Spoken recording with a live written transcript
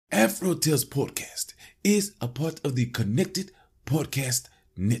Afro Tales Podcast is a part of the Connected Podcast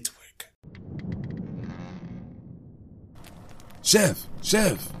Network. Chef.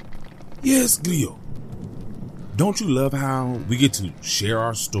 Yes, Glio. Don't you love how we get to share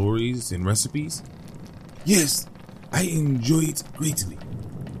our stories and recipes? Yes, I enjoy it greatly.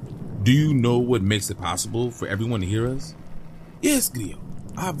 Do you know what makes it possible for everyone to hear us? Yes, Glio.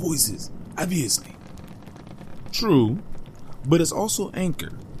 Our voices, obviously. True, but it's also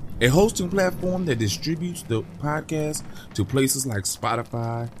Anchor, a hosting platform that distributes the podcast to places like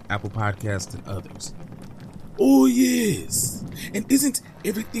Spotify, Apple Podcasts, and others. Oh, yes. And isn't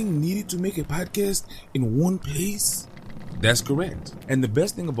everything needed to make a podcast in one place? That's correct. And the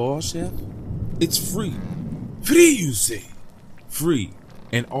best thing of all, Chef, it's free. Free, you say? Free.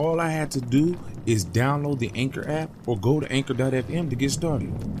 And all I had to do is download the Anchor app or go to anchor.fm to get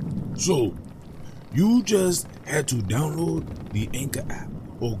started. So, you just had to download the Anchor app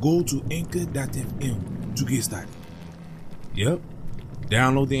or go to anchor.fm to get started. Yep.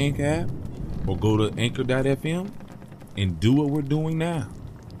 Download the Anchor app or go to anchor.fm and do what we're doing now.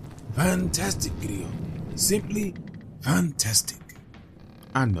 Fantastic, Grio. Simply fantastic.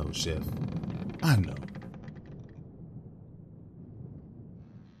 I know, Chef. I know.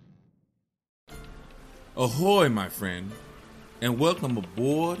 Ahoy, my friend, and welcome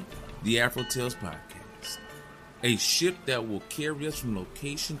aboard the Afro Tales Podcast, a ship that will carry us from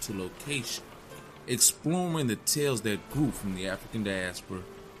location to location, exploring the tales that grew from the African diaspora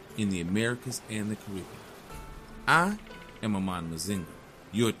in the Americas and the Caribbean. I am Amon Mazinga,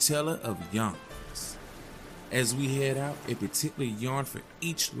 your teller of yarns. As we head out, a particular yarn for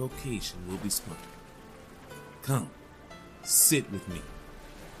each location will be spun. Come, sit with me,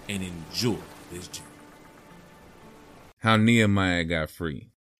 and enjoy this journey. How Nehemiah got free.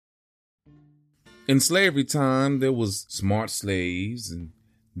 In slavery time, there was smart slaves, and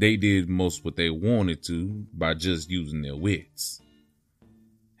they did most what they wanted to by just using their wits.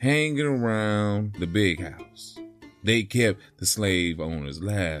 Hanging around the big house, they kept the slave owners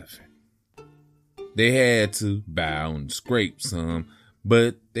laughing. They had to bow and scrape some,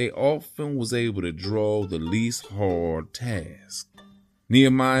 but they often was able to draw the least hard task.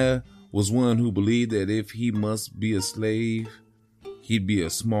 Nehemiah was one who believed that if he must be a slave, he'd be a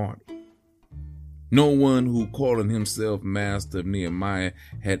smart. No one who calling himself master of Nehemiah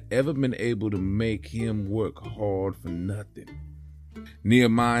had ever been able to make him work hard for nothing.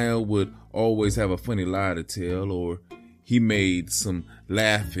 Nehemiah would always have a funny lie to tell, or he made some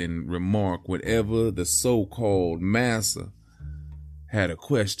laughing remark whenever the so-called master had a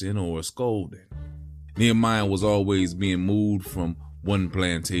question or a scolding. Nehemiah was always being moved from one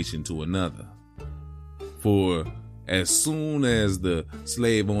plantation to another. For as soon as the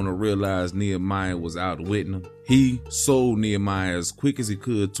slave owner realized Nehemiah was outwitting him, he sold Nehemiah as quick as he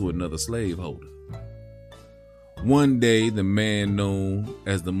could to another slaveholder. One day, the man known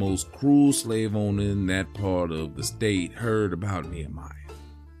as the most cruel slave owner in that part of the state heard about Nehemiah.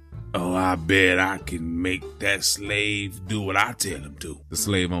 "Oh, I bet I can make that slave do what I tell him to," the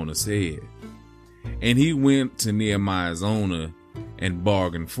slave owner said. And he went to Nehemiah's owner and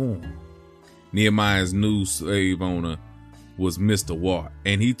bargained for him. Nehemiah's new slave owner was Mr. Watt,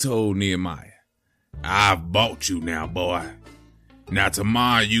 and he told Nehemiah, "I've bought you now, boy. Now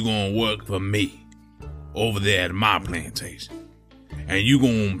tomorrow you gonna work for me over there at my plantation, and you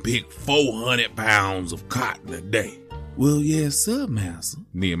gonna pick 400 pounds of cotton a day." "Well, yes, sir, master,"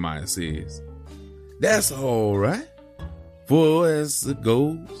 Nehemiah says. "That's all right, for as it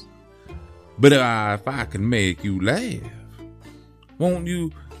goes. But if I can make you laugh, won't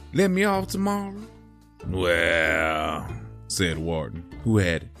you let me off tomorrow?" "Well," said Wharton, who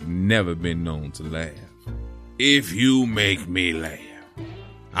had never been known to laugh, "if you make me laugh,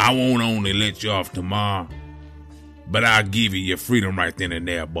 I won't only let you off tomorrow, but I'll give you your freedom right then and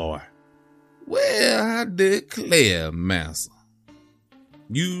there, boy." "Well, I declare, master,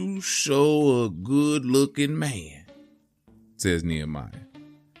 you show a good-looking man," says Nehemiah.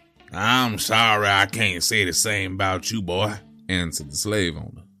 "I'm sorry I can't say the same about you, boy," answered the slave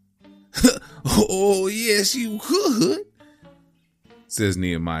owner. "Oh, yes, you could," says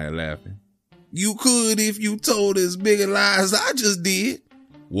Nehemiah, laughing. "You could if you told as big a lie as I just did."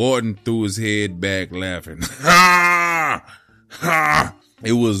 Wharton threw his head back, laughing. "Ha! Ha!"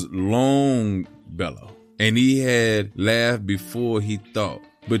 It was Longfellow, and he had laughed before he thought.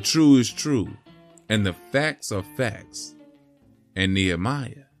 But true is true, and the facts are facts, and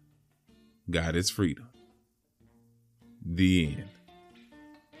Nehemiah got his freedom. The end.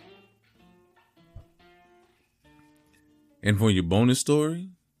 And for your bonus story,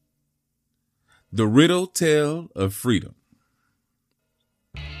 The Riddle Tale of Freedom.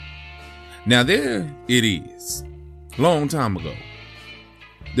 Now there it is. Long time ago,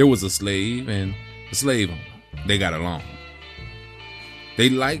 there was a slave and a slave owner. They got along. They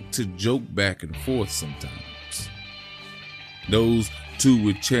liked to joke back and forth sometimes. Those two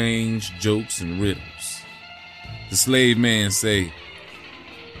would change jokes and riddles. The slave man say,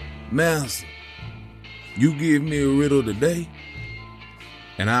 "Master, you give me a riddle today,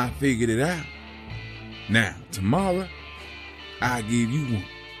 and I figured it out. Now, tomorrow, I give you one."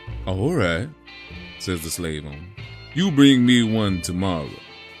 "All right," says the slave owner. "You bring me one tomorrow.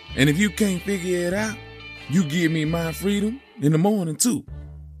 And if you can't figure it out, you give me my freedom in the morning too."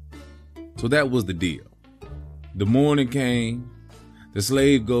 So that was the deal. The morning came. The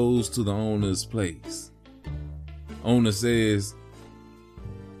slave goes to the owner's place. Owner says,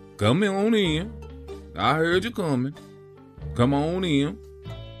 "Come on in. I heard you coming. Come on in.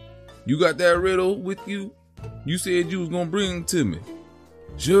 You got that riddle with you? You said you was gonna bring it to me."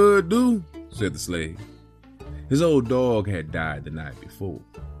 "Sure do," said the slave. His old dog had died the night before.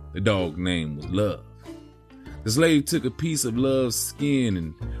 The dog's name was Love. The slave took a piece of Love's skin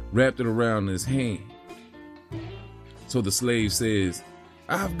and wrapped it around his hand. So the slave says,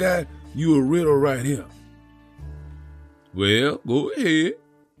 "I've got you a riddle right here." "Well, go ahead.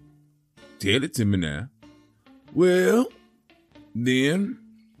 Tell it to me now." "Well, then,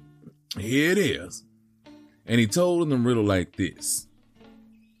 here it is." And he told him the riddle like this.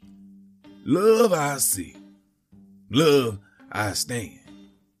 "Love I see, love I stand,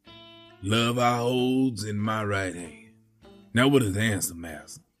 love I holds in my right hand." Now what is the answer,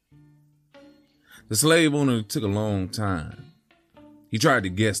 master? The slave owner took a long time. He tried to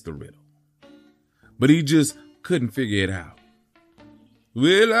guess the riddle, but he just couldn't figure it out.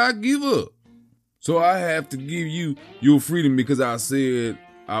 "Well, I give up. So I have to give you your freedom because I said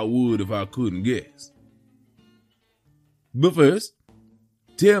I would if I couldn't guess. But first,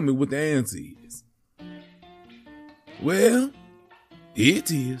 tell me what the answer is." "Well, here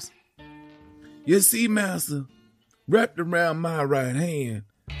it is. You see, master, wrapped around my right hand,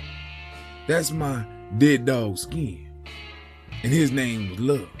 that's my dead dog's skin, and his name was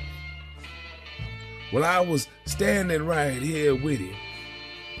Love. Well, I was standing right here with him,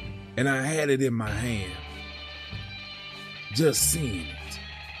 and I had it in my hand, just seeing it.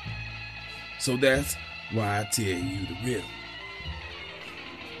 So that's why I tell you the riddle.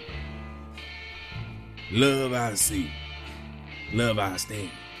 Love I see, love I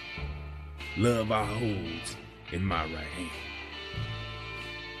stand, love I hold in my right hand."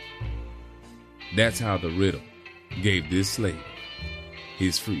 That's how the riddle gave this slave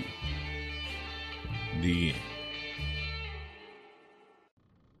his freedom. The end.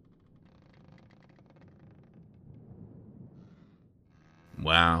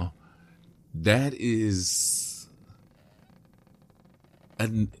 Wow. That is...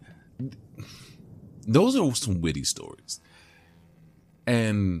 those are some witty stories.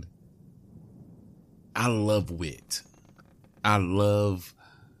 And I love wit. I love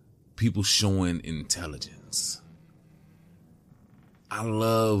people showing intelligence. I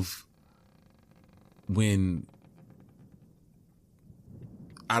love when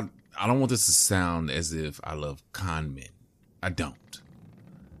I don't want this to sound as if I love con men. I don't.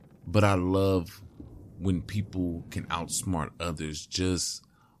 But I love when people can outsmart others just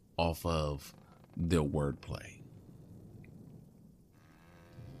off of their wordplay.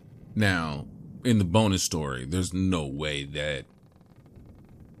 Now, in the bonus story, there's no way that...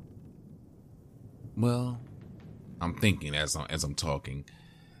 well, I'm thinking as I'm talking,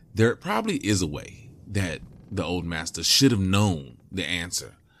 there probably is a way that the old master should have known the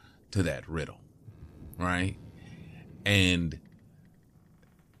answer to that riddle, right? And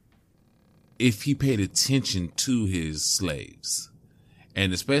if he paid attention to his slaves,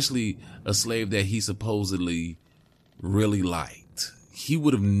 and especially a slave that he supposedly really liked, he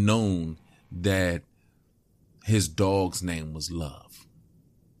would have known that his dog's name was Love.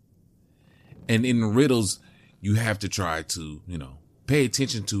 And in riddles, you have to try to, pay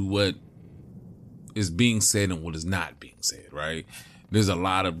attention to what is being said and what is not being said, right? There's a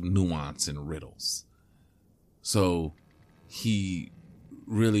lot of nuance in riddles. So he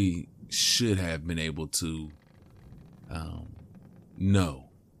really should have been able to know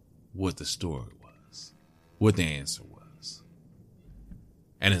what the story was, what the answer was.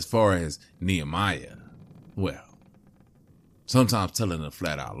 And as far as Nehemiah, well, sometimes telling a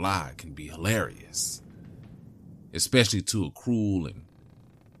flat out lie can be hilarious, especially to a cruel and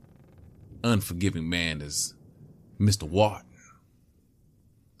unforgiving man as Mr. Wharton.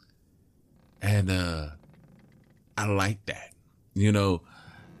 And I like that.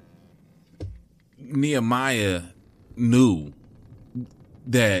 Nehemiah knew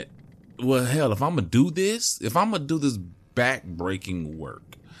that well, hell, if I'm going to do this back-breaking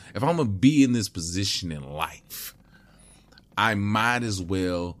work, if I'm going to be in this position in life, I might as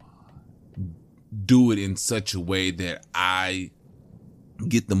well do it in such a way that I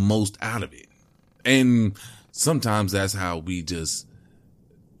get the most out of it. And sometimes that's how we just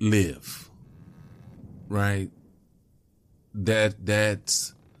live, right?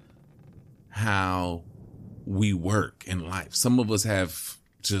 That's how we work in life. Some of us have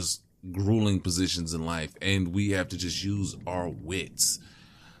just grueling positions in life, and we have to just use our wits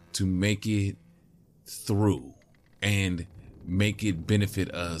to make it through and make it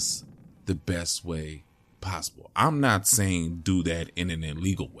benefit us the best way possible. I'm not saying do that in an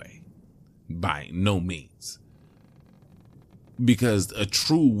illegal way, by no means. Because a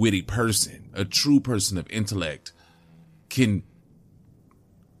true witty person, a true person of intellect, can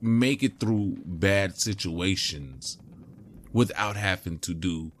make it through bad situations without having to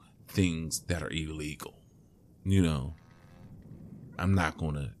do things that are illegal. You know, I'm not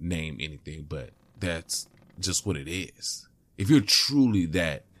going to name anything, but that's just what it is. If you're truly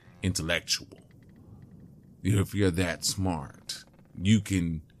that intellectual, if you're that smart, you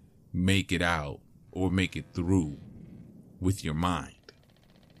can make it out or make it through with your mind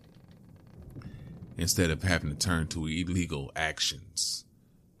instead of having to turn to illegal actions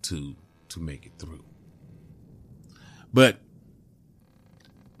to make it through. But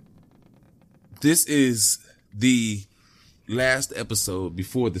this is the last episode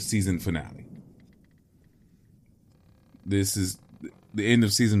before the season finale. This is the end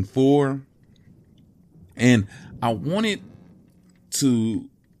of season 4. And I wanted to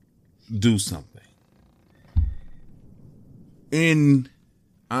do something in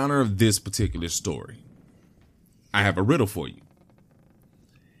honor of this particular story. I have a riddle for you.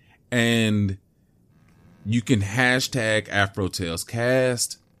 And you can hashtag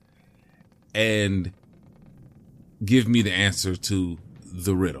AfroTalesCast and give me the answer to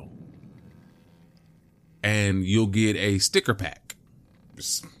the riddle. And you'll get a sticker pack.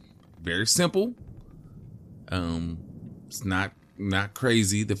 It's very simple. It's not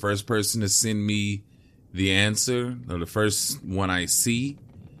crazy. The first person to send me the answer, or the first one I see,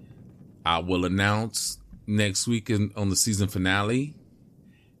 I will announce next week on the season finale,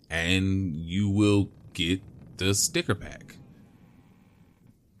 and you will get the sticker pack.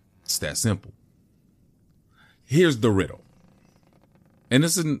 It's that simple. Here's the riddle. And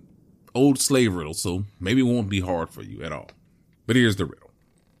it's an old slave riddle, so maybe it won't be hard for you at all. But here's the riddle.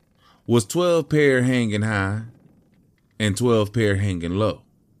 Was 12 pair hanging high and 12 pair hanging low?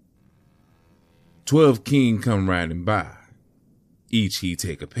 12 king come riding by. Each he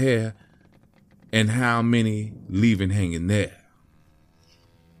take a pair, and how many leaving hanging there?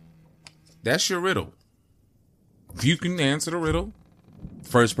 That's your riddle. If you can answer the riddle,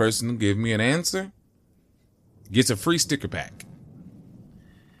 first person to give me an answer gets a free sticker pack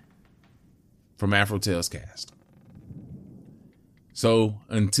from AfroTalesCast. So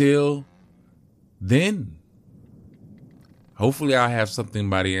until then, hopefully I'll have something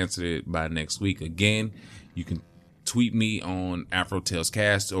by the answer by next week. Again, you can tweet me on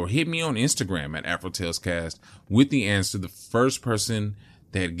AfroTalesCast or hit me on Instagram at AfroTalesCast with the answer. The first person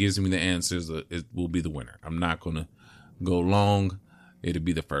that gives me the answers it will be the winner. I'm not going to go long. It'll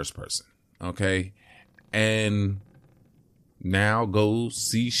be the first person. Okay. And now go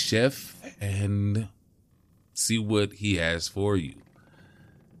see Chef and see what he has for you.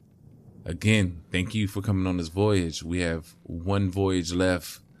 Again, thank you for coming on this voyage. We have one voyage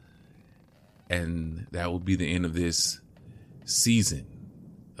left, and that will be the end of this season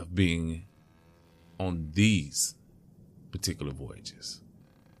of being on these particular voyages.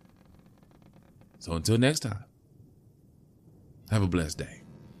 So until next time, have a blessed day.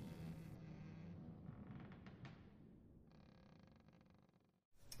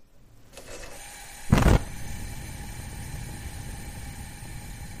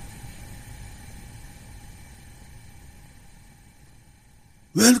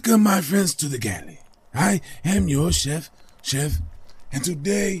 Welcome, my friends, to the galley. I am your chef, and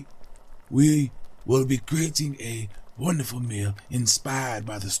today we will be creating a wonderful meal inspired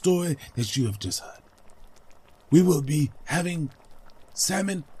by the story that you have just heard. We will be having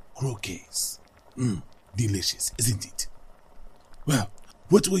salmon croquettes. Delicious, isn't it? Well,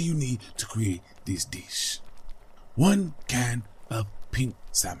 what will you need to create this dish? 1 can of pink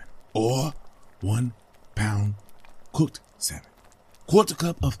salmon, or 1 pound cooked salmon. 1/4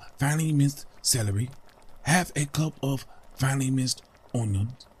 cup of finely minced celery, 1/2 cup of finely minced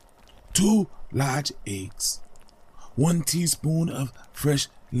onions, 2 large eggs, 1 teaspoon of fresh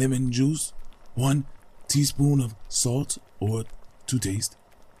lemon juice, 1 teaspoon of salt or to taste,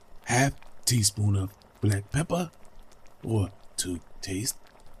 half teaspoon of black pepper or to taste,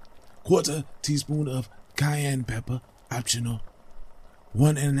 quarter teaspoon of cayenne pepper, optional,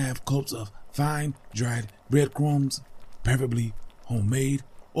 1.5 cups of fine dried breadcrumbs, preferably homemade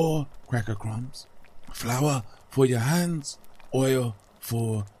or cracker crumbs, flour for your hands, oil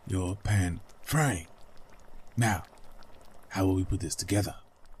for your pan frying. Now, how will we put this together?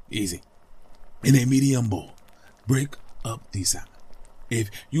 Easy. In a medium bowl, break up the salmon. If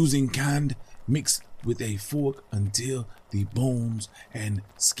using canned, mix with a fork until the bones and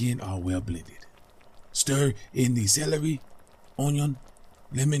skin are well blended. Stir in the celery, onion,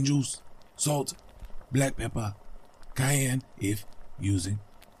 lemon juice, salt, black pepper, cayenne if using,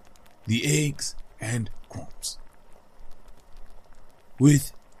 the eggs and crumbs.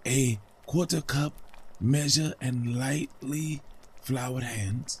 With a quarter cup, measure and lightly floured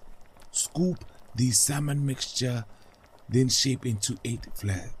hands, scoop the salmon mixture, then shape into 8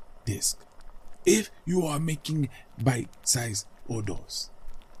 flat discs. If you are making bite-sized hors d'oeuvres,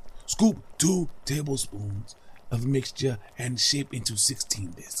 scoop 2 tablespoons of mixture and shape into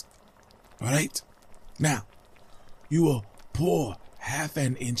 16 discs. Alright? Now, you will pour half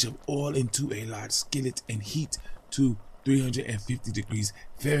an inch of oil into a large skillet and heat to 350 degrees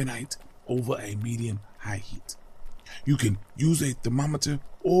Fahrenheit over a medium-high heat. You can use a thermometer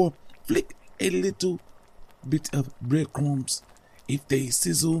or flick a little bit of breadcrumbs. If they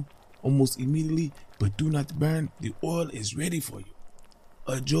sizzle almost immediately but do not burn, the oil is ready for you.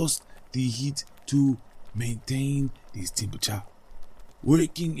 Adjust the heat to maintain this temperature.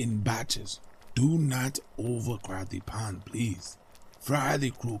 Working in batches, do not overcrowd the pan, please. Fry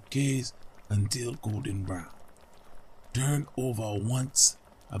the croquettes until golden brown. Turn over once,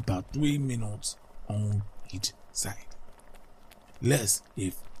 about 3 minutes on each side. Less,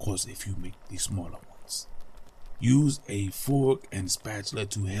 if you make the smaller ones. Use a fork and spatula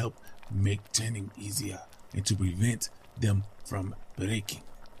to help make turning easier and to prevent them from breaking.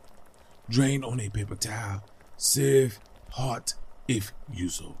 Drain on a paper towel. Serve hot if you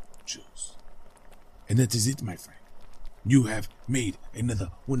so choose. And that is it, my friend. You have made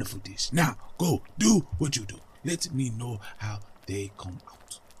another wonderful dish. Now, go do what you do. Let me know how they come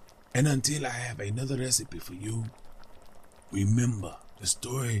out. And until I have another recipe for you, remember the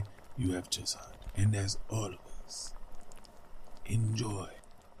story you have just heard. And as always, enjoy.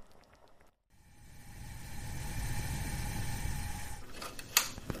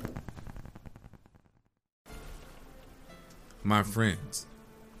 My friends,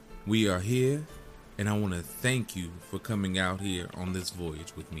 we are here, and I want to thank you for coming out here on this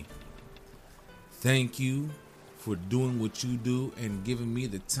voyage with me. Thank you for doing what you do and giving me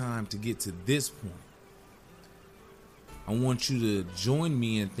the time to get to this point. I want you to join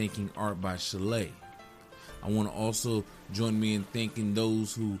me in thanking Art by Chalet. I want to also join me in thanking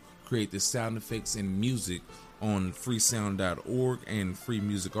those who create the sound effects and music on freesound.org and Free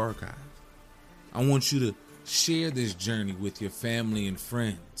Music Archive. I want you to share this journey with your family and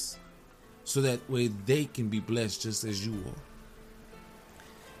friends so that way they can be blessed just as you are.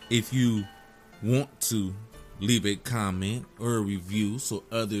 If you want to leave a comment or a review so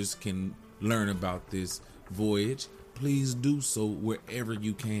others can learn about this voyage, please do so wherever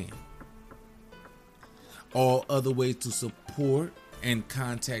you can. All other ways to support and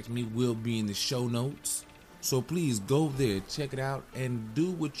contact me will be in the show notes. So please go there, check it out, and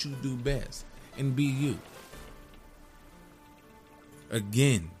do what you do best and be you.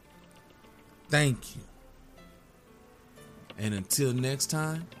 Again, thank you. And until next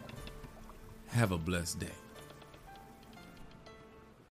time, have a blessed day.